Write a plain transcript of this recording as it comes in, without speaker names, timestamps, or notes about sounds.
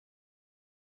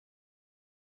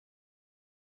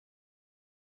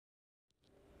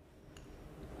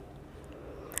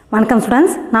வணக்கம்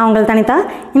ஸ்டூடெண்ட்ஸ், நான் உங்கள் தனிதா.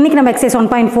 இன்னைக்கு நம்ம எக்ஸசைஸ்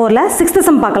 1.4ல 6th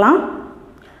sum பார்க்கலாம்.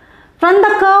 From the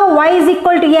curve y is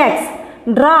equal to x,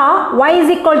 draw y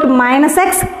is equal to minus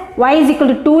x, y is equal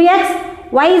to 2x,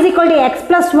 y is equal to x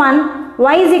plus 1,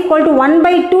 y is equal to 1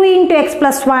 by 2 into x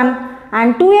plus 1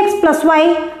 and 2x plus y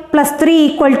plus 3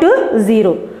 equal to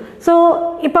 0. So,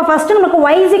 இப்போ first நமக்கு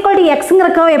y is equal to x ங்கற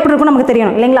curve எப்படி இருக்கும் நமக்கு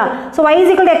தெரியணும் இல்லைங்களா? So y is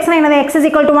equal to x னா என்னது? x is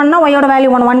equal to 1 னா y ஓட வேல்யூ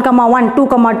 1 1, 1 2,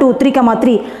 2, 3,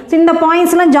 3. So இந்த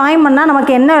பாயிண்ட்ஸ்லாம் ஜாயின் பண்ணா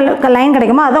நமக்கு என்ன லைன்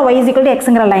கிடைக்குமோ அதான் y is equal to x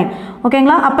ங்கற line.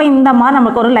 ஓகேங்களா? அப்ப இந்த மாதிரி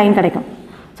நமக்கு ஒரு லைன் கிடைக்கும்.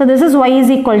 So this is y is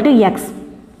equal to x.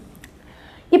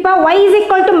 இப்போ y is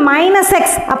equal to minus x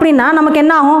அப்படின்னா நமக்கு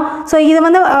என்ன ஆகும்? ஸோ இது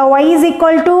வந்து y is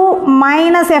equal to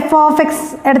minus f of x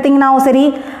எடுத்தீங்கன்னாவும் சரி,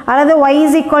 அல்லது y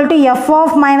is equal to f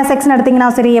of minus x எடுத்தீங்கன்னா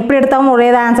சரி, எப்படி எடுத்தாலும் ஒரே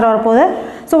தான் ஆன்சர் வரப்போகுது.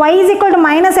 So y is equal to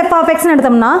minus f of x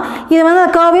எடுத்தோம்னா இது வந்து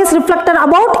curve is reflected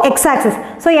about x axis.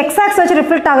 So x axis வச்சு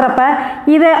ரிஃப்ளெக்ட் ஆகிறப்ப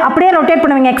இது அப்படியே ரொட்டேட்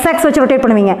பண்ணுவீங்க, x axis வச்சு ரொட்டேட்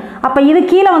பண்ணுவீங்க. அப்போ இது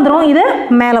கீழே வந்துடும், இது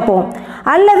மேலே போகும்.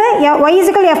 அல்லது y is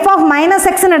equal to f of minus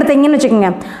x எடுத்தீங்கன்னு வச்சுக்கோங்க,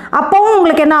 அப்போவும்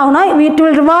உங்களுக்கு என்ன ஆகும்னா it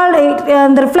will revolve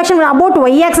the reflection about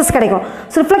y axis கிடைக்கும்.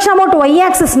 So reflection about y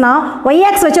axisனா y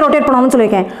axis வச்சு ரொட்டேட் பண்ணணும்னு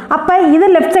சொல்லியிருக்கேன். அப்போ இது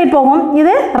லெஃப்ட் சைடு போகும்,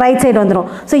 இது ரைட் சைடு வந்துடும்.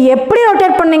 ஸோ எப்படி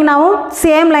ரொட்டேட் பண்ணிங்கனாவும்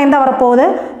சேம் லைன் தான் வரப்போகுது.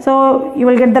 So you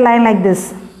will get the line like this.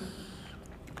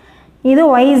 இது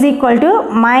y is equal to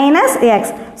minus x.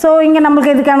 So இங்கே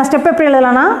நம்மளுக்கு இதுக்கான ஸ்டெப் எப்படி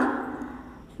எழுதலாம்னா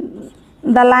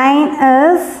the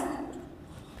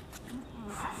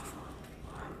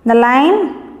line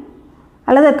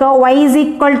அல்லது y is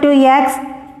equal to x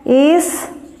is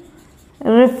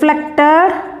reflected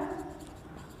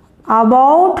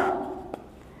about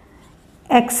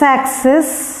x axis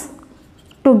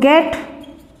to get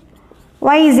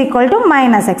y is equal to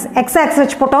minus x. x axis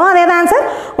வச்சு போட்டோம் அதே தான் ஆன்சர்,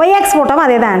 y axis போட்டோம்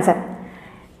அதே தான் answer.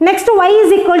 Next y is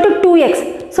equal to 2x.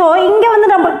 So இங்கே வந்து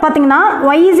நம்ம பார்த்தீங்கன்னா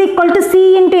y is equal to c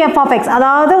into f of x,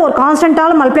 அதாவது ஒரு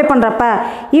கான்ஸ்டன்ட்டால் மல்டிப்ளை பண்ணுறப்ப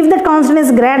if that constant is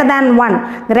greater than 1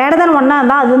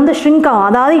 இருந்தால் அது வந்து shrink ஆகும்,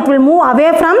 அதாவது it will move away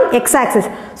from x axis.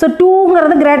 So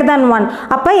 2ங்கிறது greater than 1,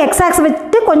 அப்போ x axis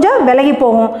விட்டு கொஞ்சம் விலகி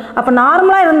போகும். அப்போ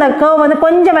நார்மலாக இருந்த curve வந்து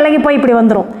கொஞ்சம் விலகி போய் இப்படி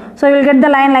வந்துடும். So you will get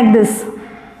the line like this.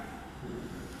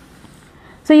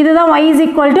 So இதுதான் y is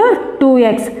equal to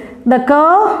 2x. the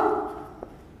curve,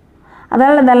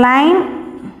 அதாவது the line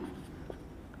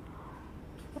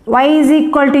y is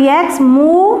equal to x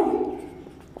move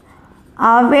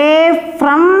away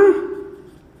from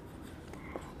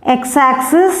x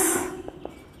axis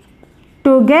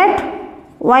to get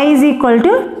y is equal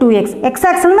to 2x. x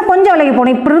axis வந்து கொஞ்சம் விலகி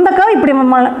போகணும், இப்படி இருந்த curve இப்படி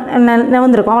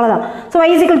வந்திருக்கும், அவ்வளோதான். So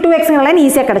y is equal to 2xங்கிற line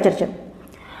ஈஸியாக கிடச்சிருச்சு.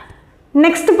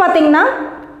 நெக்ஸ்ட் பார்த்தீங்கன்னா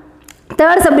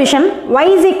third subdivision y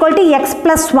is equal to x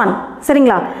plus 1.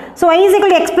 சரிங்களா? So y is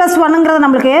equal to x plus 1ங்கிறது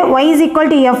நம்மளுக்கு y is equal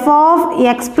to f of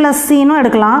x plus cன்னு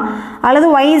எடுக்கலாம், அல்லது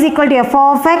y is equal to f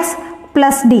of x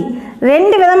plus d.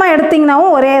 ரெண்டு விதமாக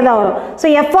எடுத்திங்கனாவும் ஒரே இதாக வரும். So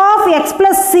f of x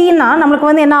plus cனா நம்மளுக்கு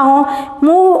வந்து என்ன ஆகும்?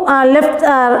 Move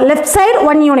left side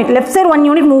 1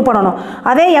 unit move பண்ணணும்.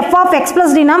 அதே f of x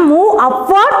plus dனா move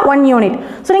upward 1 unit.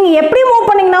 So நீங்கள் எப்படி மூவ்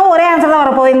பண்ணிங்கனாவும் ஒரே ஆன்சர் தான்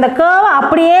வரப்போகுது. இந்த கர்வ்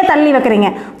அப்படியே தள்ளி வைக்கிறீங்க.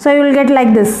 So you will get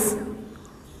like this.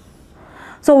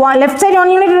 So left side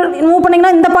 1 unit move பண்ணிங்கன்னா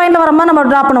இந்த பாயிண்டில் வரமா நம்ம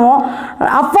ட்ரா பண்ணுவோம்,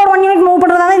 அப்வர்ட் 1 யூனிட் மூவ்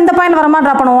பண்ணுறதா இந்த பாயிண்ட் வரமா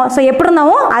ட்ரா பண்ணுவோம். ஸோ எப்படி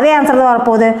இருந்தாலும் அதே ஆன்சர் தான்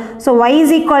வரப்போகுது. So y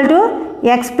is equal to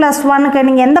x plus 1க்கு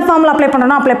நீங்கள் எந்த ஃபார்மில் அப்ளை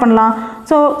பண்ணணும் அப்ளை பண்ணலாம்.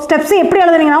 ஸோ ஸ்டெப்ஸ் எப்படி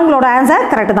எழுதுனீங்கன்னா உங்களோட ஆன்சர்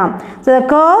கரெக்டு தான். ஸோ the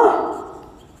curve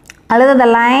அல்லது the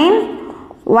line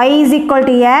y is equal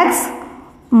to x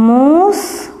moves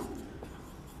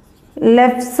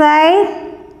left side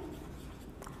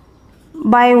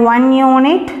by 1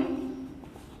 unit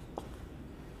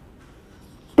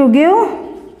to give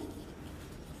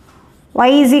y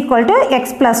is equal to x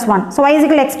plus 1. So y is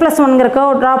equal to x plus 1ங்கிற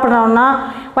curve draw பண்ணணும்னா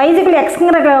y is equal to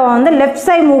xங்கிற curve வந்து left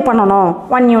side move பண்ணணும்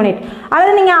 1 unit,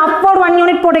 அல்லது நீங்கள் upward 1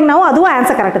 unit போட்டிங்கனாவும் அதுவும்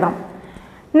answer correct தான்.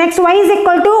 Next y is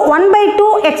equal to 1 by 2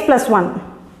 x plus 1.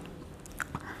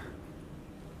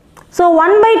 So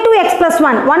 1 by 2 x plus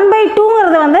 1, 1 by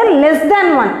 2ங்கிறது வந்து less than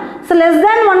 1. So less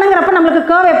than 1ங்கிறப்ப நம்மளுக்கு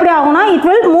curve எப்படி ஆகும்னா it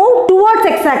will move towards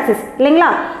x axis இல்லைங்களா?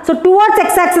 ஸோ towards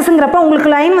x axisங்கிறப்ப உங்களுக்கு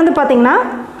line வந்து பார்த்தீங்கன்னா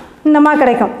இந்த மாதிரி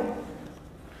கிடைக்கும்.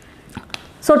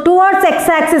 ஸோ towards x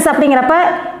axis அப்படிங்கிறப்ப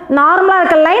நார்மலாக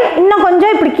இருக்க லைன் இன்னும்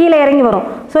கொஞ்சம் இப்படி கீழே இறங்கி வரும்.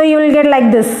 So you will get like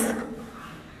this.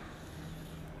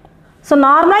 So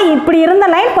நார்மலாக இப்படி இருந்த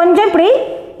லைன் கொஞ்சம் இப்படி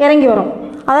இறங்கி வரும்,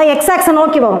 அதாவது x axis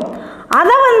நோக்கி வரும்.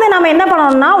 அதை வந்து நம்ம என்ன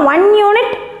பண்ணணும்னா 1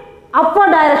 யூனிட்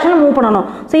அப்வர்ட் டைரக்ஷனில் மூவ் பண்ணணும்.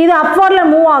 ஸோ இது அப்வர்டில்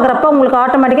மூவ் ஆகிறப்ப உங்களுக்கு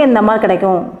ஆட்டோமேட்டிக்காக இந்த மாதிரி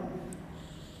கிடைக்கும்.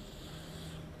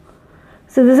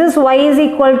 So this is y is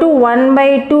equal to 1 by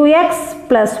 2x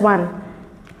plus 1.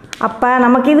 அப்போ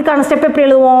நமக்கு இதுக்கான ஸ்டெப் எப்படி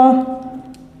எழுதுவோம்?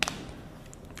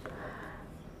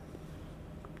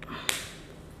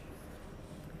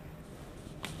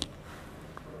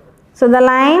 So the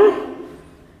line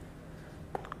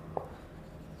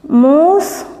moves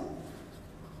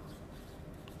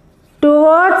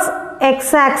towards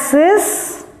x-axis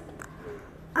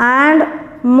and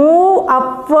move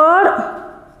upward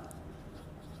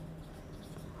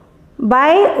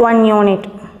by 1 unit.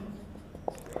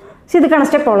 So this is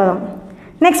step.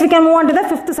 Next we can move on to the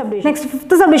fifth subdivision. Next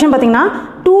fifth subdivision pathina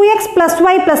 2x plus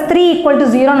y plus 3 equal to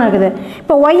 0 nu irukku.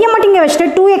 Ipo y mattum inga vechittu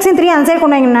 2x and 3 answer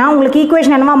kondu vaingna ungalku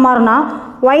equation enna maruna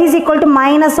y is equal to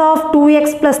minus of 2x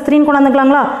plus 3 nu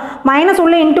kondandukalangala. Minus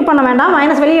ulla into panna vendam,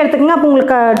 minus veliya eduthukenga, appo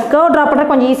ungalku curve draw pandra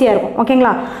konjam easy ah irukum.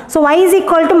 Okayங்களா? So y is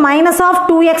equal to minus of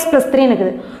 2x plus 3 nu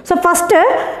irukku. So first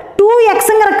 2x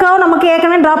ங்கற curve நமக்கு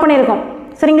ஏற்கனவே draw பண்ணிருக்கோம்.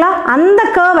 சரிங்களா? அந்த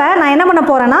கர்வை நான் என்ன பண்ண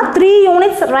போறேன்னா 3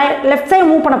 units left side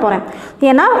move பண்ண போறேன்.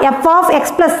 ஏன்னா f of x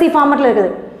plus c ஃபார்மட்ல இருக்குது.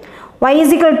 y is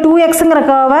equal to 2x ங்கற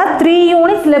கர்வை 3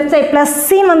 units left side plus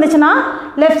c வந்துச்சுனா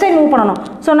லெஃப்ட் சைடு மூவ் பண்ணனும்.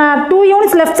 சோ நான் 2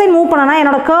 யூனிட்ஸ் லெஃப்ட் சைடு மூவ் பண்ணனா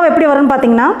என்னோட கர்வ் எப்படி வரும்னு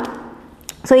பாத்தீங்கன்னா,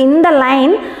 சோ இந்த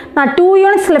லைன் நான் 2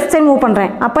 யூனிட்ஸ் லெஃப்ட் சைடு மூவ்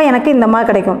பண்றேன். அப்ப எனக்கு இந்த மாதிரி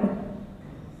கிடைக்கும்.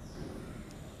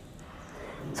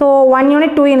 So 1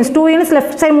 unit 2 units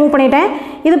left side move பண்ணிட்டேன்.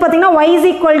 இது பாத்தீங்கன்னா y is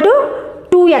equal to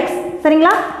 2x.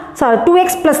 சரிங்களா? So 2x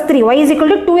plus 3, y is equal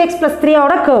to 2x plus 3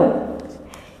 ஓட curve.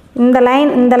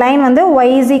 இந்த லைன் வந்து y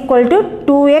is equal to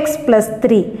 2x plus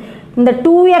 3. இந்த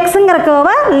 2x ங்கற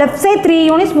curve left side 3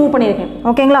 units move பண்ணிருக்கேன்.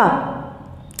 ஓகேங்களா?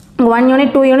 1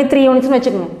 யூனிட் 2 யூனிட் 3 யூனிட்ஸ்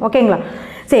வெச்சுக்கங்க. ஓகேங்களா?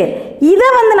 சரி, இத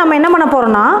வந்து நம்ம என்ன பண்ண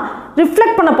போறோம்னா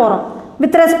ரிஃப்ளெக்ட் பண்ண போறோம்.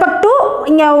 with respect to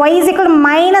இங்க y is equal to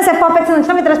minus f of x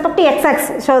ன்னு with respect to x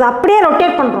axis. So அத அப்படியே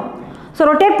ரொட்டேட் பண்றோம். ஸோ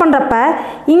ரொட்டேட் பண்ணுறப்ப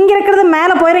இங்கே இருக்கிறது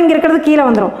மேலே போயிடும், இங்கே இருக்கிறது கீழே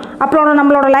வந்துடும். அப்போ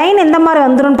நம்மளோட லைன் எந்த மாதிரி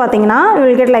வந்துடும் பார்த்தீங்கன்னா you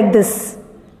will get like this.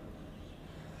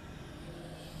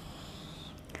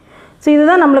 So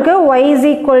இதுதான் நம்மளுக்கு y is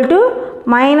equal to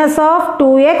minus of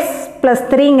 2x plus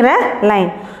 3ங்கிற line.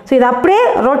 So இது அப்படியே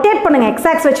ரொட்டேட் பண்ணுங்க, x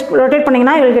axis வச்சு ரொட்டேட்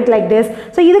பண்ணிங்கன்னா you will get like this.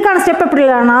 So இதுக்கான ஸ்டெப் எப்படி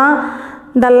இல்லைன்னா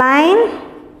the line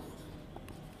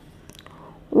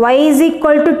y is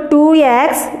equal to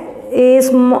 2x is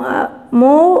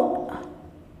move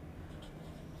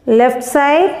left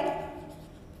side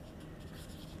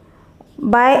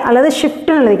by அல்லது shift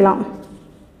னு எழுதிக்கலாம்.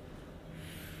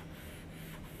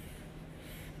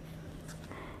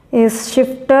 is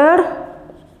shifted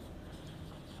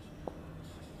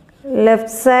left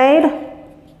side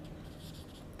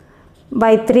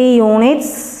by 3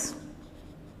 units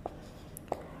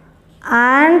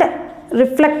and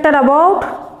reflected about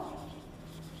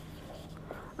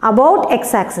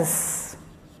x axis.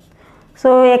 So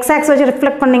x axis வச்சு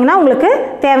reflect பண்ணீங்கன்னா உங்களுக்கு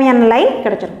தேவையான லைன்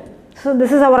கிடைச்சிடும். So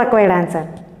this is our required answer.